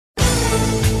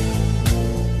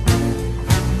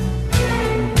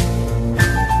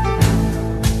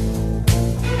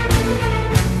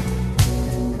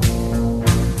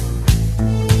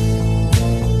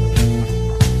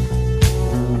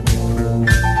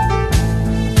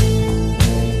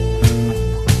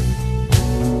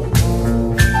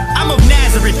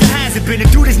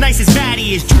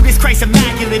body is Judas Christ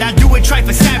immaculate. I do it try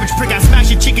for savage prick. I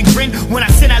smash your chicken grin. When I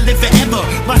sin I live forever.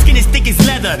 My skin is thick as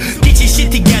leather. Get your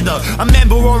shit together. A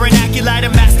member or an acolyte, a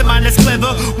mastermind that's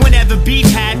clever. Whenever beef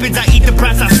happens I eat the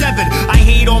brats I severed. I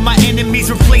hate all my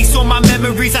enemies, replace all my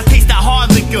memories. I taste that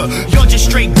hard liquor. You're just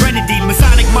straight grenadine.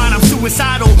 Masonic mind, I'm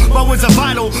suicidal. My words are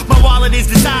vital. My wallet is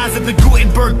the size of the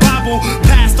Gutenberg Bible.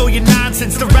 Past all your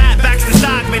nonsense. The rap backs the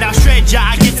stock, man. I'll shred ya,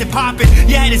 I gets it poppin'.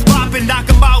 Your head is poppin', knock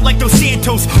 'em out like those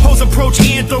Santos. Hoes approach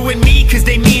anthro and me cause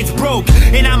they man's broke.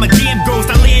 And I'm a damn ghost.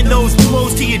 I land those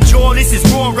blows to your jaw. This is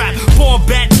raw rap. Fall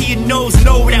back to your nose.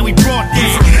 Know that we brought that.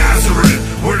 We from Nazareth,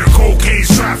 where the cocaine's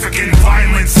trafficking,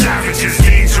 violent savages,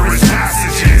 dangerous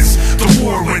passages. The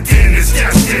war within is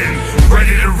destined,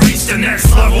 ready to reach the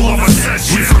next level of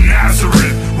ascension. We from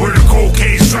Nazareth, where the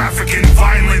cocaine's trafficking,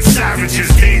 violent savages,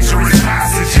 dangerous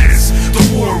passages. The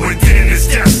war within is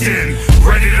destined,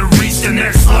 ready to reach the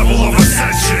next level of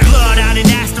ascension. Blood on an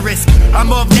asterisk,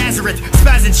 I'm of Nazareth.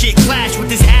 Spazzing shit clash with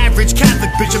this average Catholic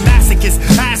bitch. A masochist,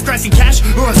 ass crashing cash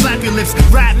or I'll slap your lips.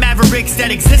 Rap mavericks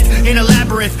that exist in a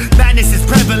labyrinth. Madness is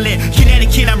prevalent,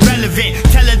 Connecticut I'm relevant.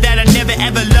 Tell her that I never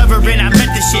ever love her and I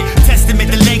meant the shit.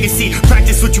 Testament, the legacy,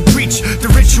 practice what you preach. The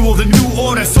ritual, the new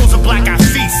order, souls of black I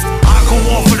feast. I go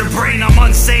off of the brain, I'm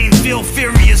insane. Feel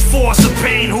furious, force of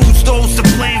pain. Who's those to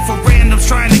blame for randoms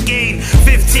trying to gain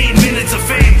 15 minutes of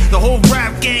fame? The whole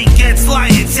rap gang gets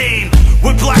lion tamed,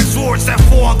 with black swords that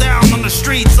fall down on the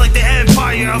streets like the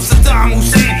empire of Saddam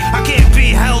Hussein. I can't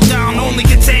be held down, only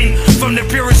contained from the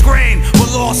purest grain, where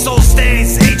lost soul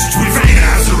stays. We from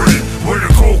Nazareth, where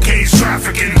the cocaine's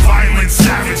trafficking, violent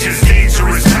savages,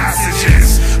 dangerous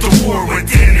passages. The war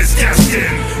within is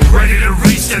destined, ready to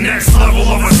reach the next level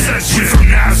of ascension. We from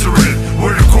Nazareth,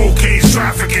 where the cocaine's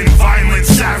trafficking, violent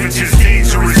savages,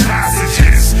 dangerous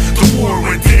passages. The war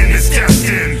within is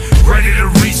destined, ready to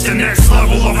reach the next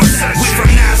level of ascension. We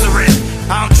from Nazareth,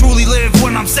 I don't truly live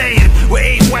what I'm saying, with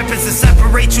 8 weapons to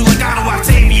separate you like Otto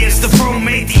Octavius. The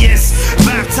Prometheus,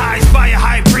 baptized by a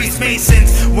high priest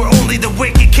Masons, where only the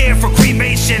wicked care for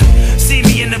cremation. See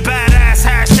me in the badass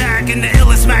hashtag in the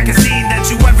illest magazine that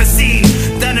you ever seen,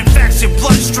 that infects your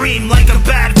bloodstream like a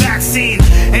bad vaccine.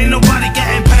 Ain't nobody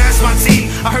getting past my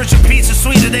team. I heard your pizza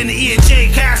sweeter than the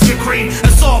E&J casket cream.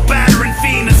 Assault, battering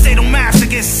fiend, a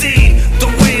sadomasochist scene.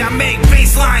 The way I make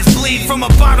bass lines bleed from a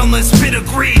bottomless pit of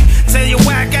greed. Tell your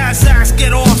whack ass acts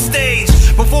get off stage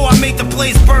before I make the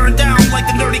place burn down like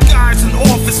the nerdy guys in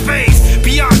Office Space.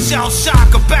 Beyond shell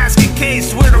shock, a basket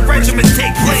case where the regiments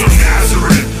take place. We from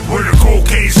Nazareth, where the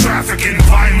cocaine's trafficking,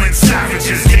 violent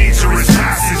savages, dangerous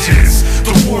passages.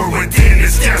 The war within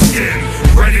is destined,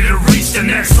 ready to reach the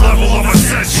next level of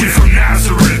ascension. We from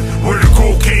Nazareth, where the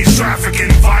cocaine's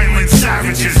trafficking, violent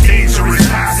savages, dangerous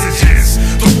passages.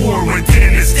 The war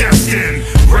within is destined,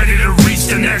 ready to reach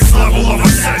the next level of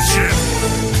ascension.